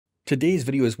Today's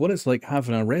video is what it's like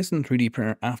having a Resin 3D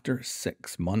printer after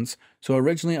 6 months. So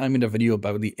originally I made a video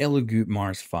about the Elegoo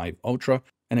Mars 5 Ultra,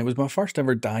 and it was my first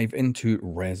ever dive into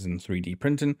Resin 3D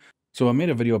printing. So I made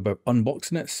a video about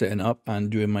unboxing it, setting up, and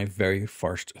doing my very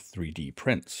first 3D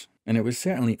prints. And it was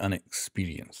certainly an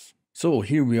experience. So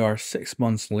here we are 6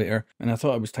 months later, and I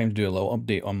thought it was time to do a little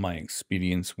update on my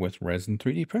experience with Resin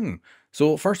 3D printing.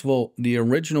 So first of all, the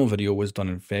original video was done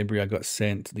in February. I got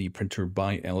sent the printer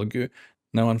by Elegoo.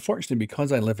 Now, unfortunately,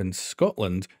 because I live in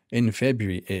Scotland, in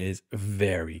February it is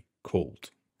very cold.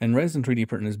 And Resin 3D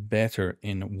printing is better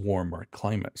in warmer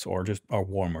climates or just a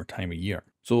warmer time of year.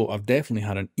 So I've definitely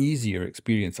had an easier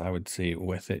experience, I would say,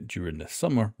 with it during the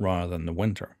summer rather than the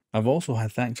winter. I've also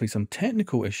had thankfully some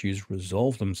technical issues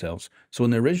resolve themselves. So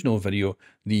in the original video,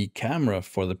 the camera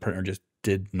for the printer just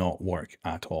did not work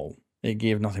at all. It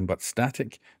gave nothing but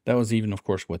static. That was even, of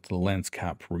course, with the lens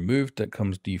cap removed that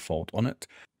comes default on it.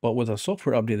 But with a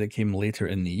software update that came later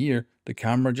in the year, the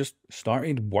camera just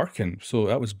started working. So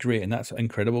that was great. And that's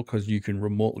incredible because you can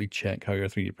remotely check how your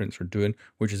 3D prints are doing,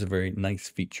 which is a very nice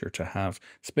feature to have,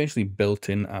 especially built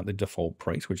in at the default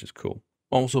price, which is cool.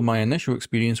 Also, my initial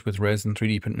experience with Resin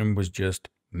 3D printing was just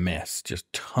mess,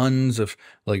 just tons of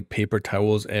like paper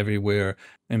towels everywhere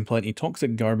and plenty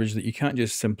toxic garbage that you can't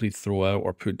just simply throw out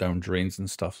or put down drains and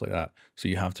stuff like that. So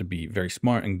you have to be very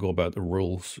smart and go about the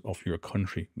rules of your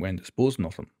country when disposing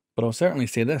of them. But I'll certainly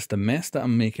say this, the mess that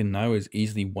I'm making now is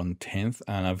easily 1/10,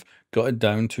 and I've got it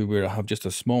down to where I have just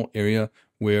a small area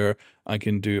where I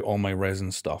can do all my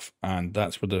resin stuff, and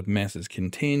that's where the mess is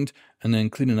contained, and then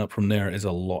cleaning up from there is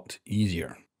a lot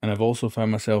easier. And I've also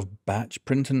found myself batch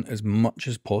printing as much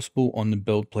as possible on the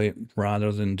build plate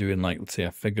rather than doing like, let's say,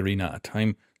 a figurine at a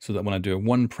time, so that when I do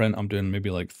one print, I'm doing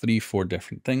maybe like 3-4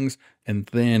 different things and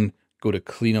then go to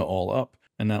clean it all up.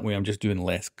 And that way I'm just doing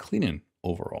less cleaning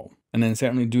overall. And then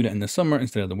certainly doing it in the summer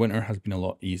instead of the winter has been a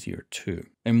lot easier too.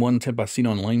 And one tip I've seen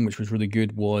online, which was really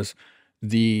good, was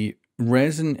the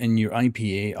resin in your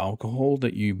IPA alcohol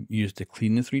that you use to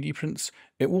clean the 3D prints,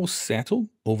 it will settle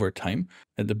over time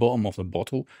at the bottom of the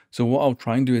bottle. So what I'll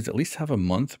try and do is at least have a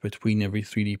month between every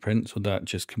 3D print so that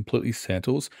just completely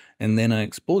settles. And then I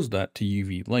expose that to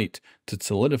UV light to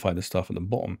solidify the stuff at the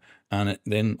bottom. And it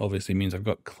then obviously means I've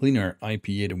got cleaner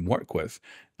IPA to work with.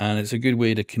 And it's a good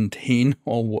way to contain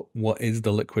all what is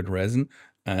the liquid resin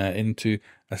into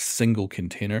a single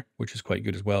container, which is quite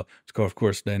good as well. It's of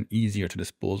course then easier to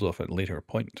dispose of at a later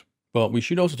point. But we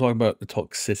should also talk about the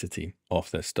toxicity of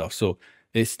this stuff. So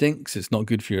it stinks, it's not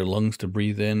good for your lungs to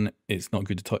breathe in, it's not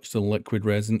good to touch the liquid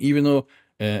resin, even though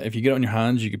if you get it on your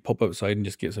hands, you could pop outside and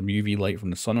just get some UV light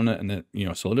from the sun on it and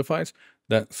it, solidifies.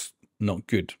 That's not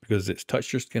good because it's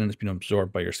touched your skin and it's been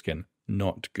absorbed by your skin.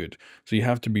 Not good. So you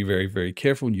have to be very, very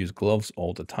careful and use gloves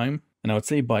all the time. And I would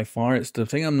say by far it's the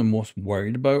thing I'm the most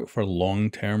worried about for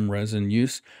long-term resin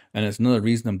use. And it's another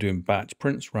reason I'm doing batch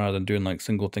prints rather than doing like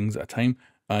single things at a time.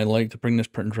 I like to bring this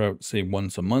printer out, say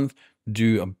once a month,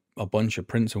 do a bunch of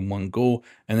prints in one go,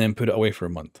 and then put it away for a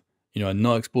month. And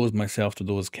not expose myself to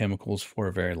those chemicals for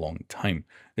a very long time.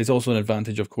 It's also an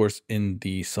advantage, of course, in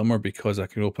the summer because I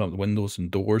can open up the windows and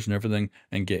doors and everything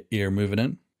and get air moving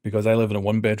in. Because I live in a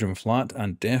 1-bedroom flat,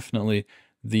 and definitely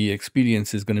the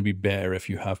experience is going to be better if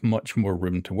you have much more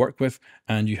room to work with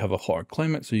and you have a hotter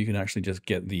climate, so you can actually just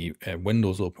get the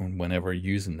windows open whenever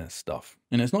using this stuff.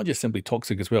 And it's not just simply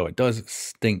toxic as well, it does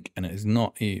stink and it is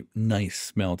not a nice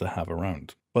smell to have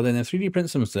around. But then the 3D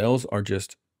prints themselves are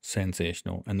just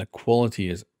sensational and the quality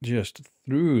is just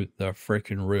through the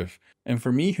freaking roof. And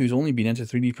for me, who's only been into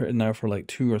 3D printing now for like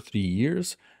 2 or 3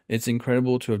 years, it's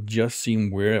incredible to have just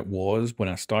seen where it was when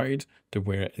I started to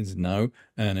where it is now.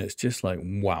 And it's just like,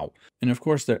 wow. And of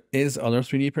course, there is other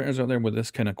 3D printers out there with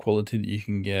this kind of quality that you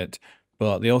can get,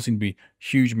 but they all seem to be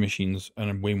huge machines and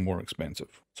are way more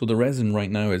expensive. So the Resin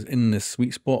right now is in this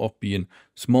sweet spot of being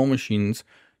small machines,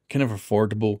 kind of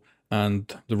affordable,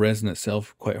 and the resin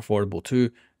itself quite affordable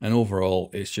too. And overall,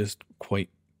 it's just quite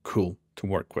cool to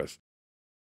work with.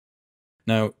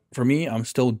 Now, for me, I'm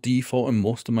still defaulting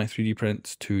most of my 3D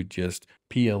prints to just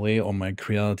PLA on my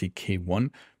Creality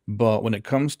K1. But when it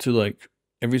comes to like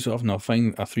every so often I'll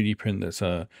find a 3D print that's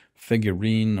a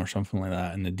figurine or something like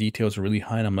that, and the details are really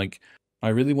high, and I'm like, I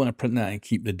really want to print that and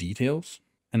keep the details.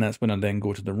 And that's when I then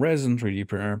go to the Resin 3D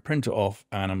printer, print it off,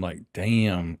 and I'm like,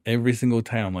 damn, every single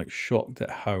time I'm like shocked at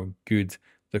how good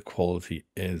the quality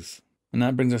is. And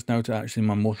that brings us now to actually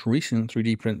my most recent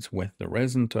 3D prints with the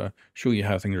resin to show you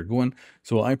how things are going.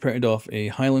 So I printed off a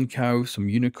Highland cow, some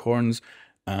unicorns,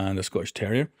 and a Scottish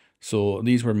Terrier. So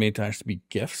these were made to actually be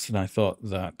gifts, and I thought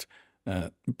that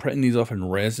printing these off in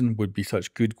resin would be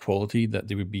such good quality that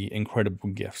they would be incredible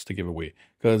gifts to give away.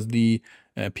 Because the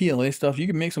PLA stuff, you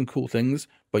can make some cool things,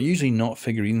 but usually not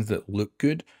figurines that look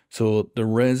good. So the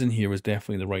resin here was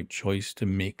definitely the right choice to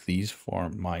make these for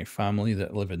my family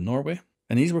that live in Norway.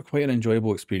 And these were quite an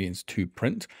enjoyable experience to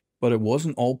print, but it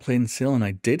wasn't all plain sailing.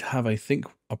 I did have, I think,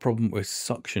 a problem with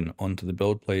suction onto the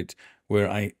build plate where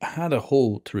I had a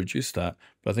hole to reduce that,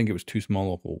 but I think it was too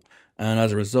small a hole. And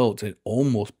as a result, it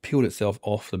almost peeled itself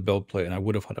off the build plate and I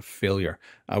would have had a failure.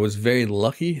 I was very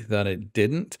lucky that it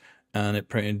didn't, and it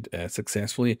printed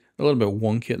successfully. A little bit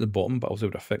wonky at the bottom, but I was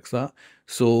able to fix that.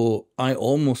 So I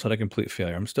almost had a complete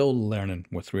failure. I'm still learning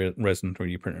with Resin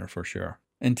 3D printer for sure.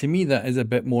 And to me, that is a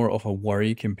bit more of a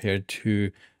worry compared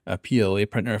to a PLA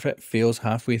printer. If it fails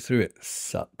halfway through, it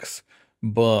sucks.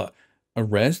 But a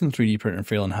Resin 3D printer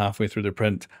failing halfway through the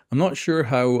print, I'm not sure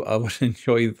how I would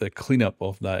enjoy the cleanup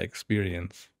of that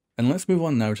experience. And let's move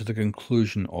on now to the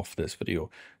conclusion of this video.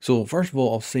 So first of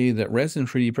all, I'll say that Resin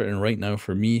 3D printing right now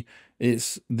for me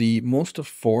is the most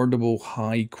affordable,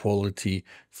 high quality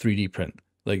 3D print.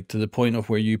 Like to the point of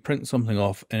where you print something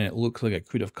off and it looks like it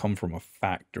could have come from a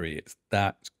factory. It's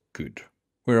that good.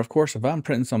 Where of course, if I'm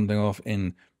printing something off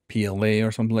in PLA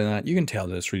or something like that, you can tell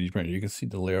that it's 3D printed. You can see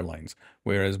the layer lines.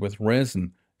 Whereas with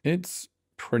resin, it's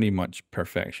pretty much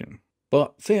perfection.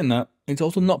 But saying that, it's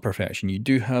also not perfection. You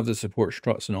do have the support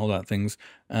struts and all that things,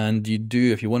 and you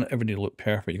do, if you want everything to look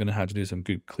perfect, you're going to have to do some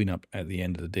good cleanup at the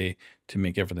end of the day to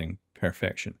make everything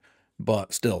perfection.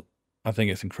 But still, I think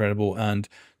it's incredible, and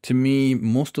to me,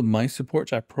 most of my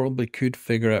supports, I probably could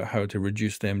figure out how to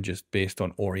reduce them just based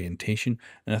on orientation,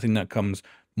 and I think that comes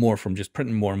more from just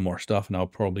printing more and more stuff, and I'll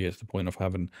probably get to the point of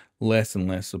having less and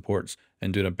less supports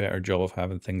and doing a better job of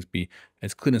having things be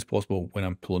as clean as possible when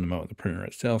I'm pulling them out of the printer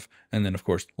itself, and then of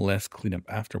course less cleanup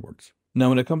afterwards. Now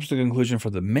when it comes to the conclusion for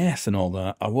the mess and all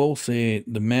that, I will say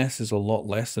the mess is a lot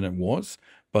less than it was,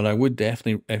 but I would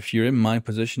definitely, if you're in my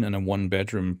position in a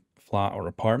 1-bedroom flat or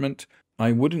apartment,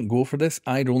 I wouldn't go for this.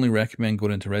 I'd only recommend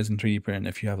going into Resin 3D printing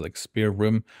if you have like spare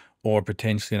room or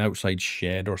potentially an outside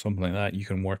shed or something like that you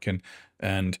can work in.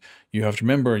 And you have to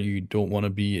remember, you don't want to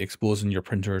be exposing your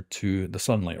printer to the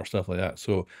sunlight or stuff like that.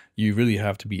 So you really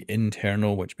have to be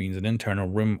internal, which means an internal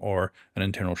room or an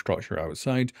internal structure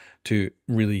outside to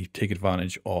really take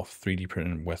advantage of 3D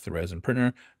printing with the resin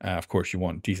printer. Of course, you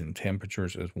want decent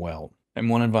temperatures as well. And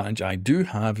one advantage I do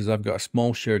have is I've got a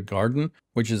small shared garden,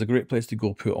 which is a great place to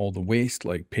go put all the waste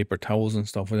like paper towels and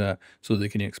stuff like that, so they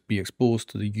can be exposed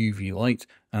to the UV light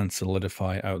and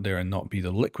solidify out there and not be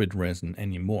the liquid resin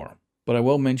anymore. But I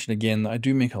will mention again that I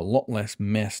do make a lot less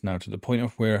mess now, to the point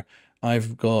of where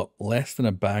I've got less than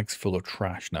a bag's full of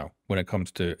trash now when it comes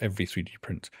to every 3D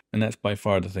print. And that's by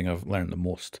far the thing I've learned the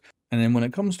most. And then when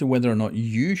it comes to whether or not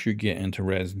you should get into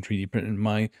resin 3D printing,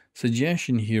 my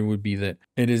suggestion here would be that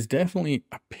it is definitely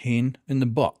a pain in the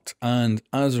butt. And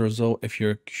as a result, if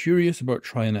you're curious about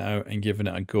trying it out and giving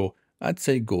it a go, I'd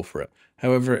say go for it.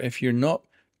 However, if you're not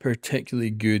particularly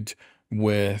good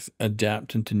with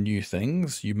adapting to new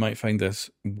things, you might find this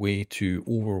way too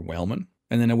overwhelming.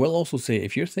 And then I will also say,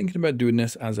 if you're thinking about doing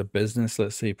this as a business,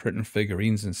 let's say printing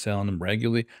figurines and selling them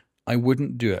regularly, I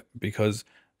wouldn't do it, because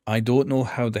I don't know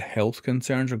how the health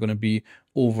concerns are going to be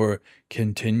over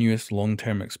continuous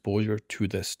long-term exposure to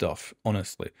this stuff,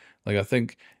 honestly. Like, I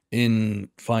think in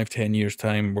 5-10 years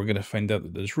time, we're going to find out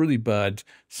that there's really bad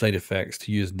side effects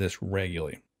to using this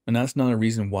regularly. And that's another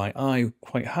reason why I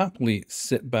quite happily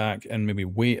sit back and maybe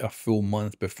wait a full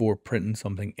month before printing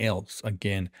something else.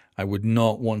 Again, I would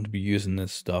not want to be using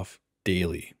this stuff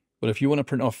daily. But if you want to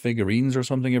print off figurines or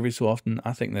something every so often,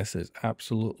 I think this is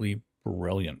absolutely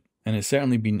brilliant. And it's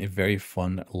certainly been a very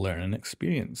fun learning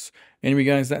experience. Anyway,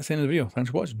 guys, that's the end of the video. Thanks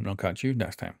for watching, and I'll catch you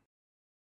next time.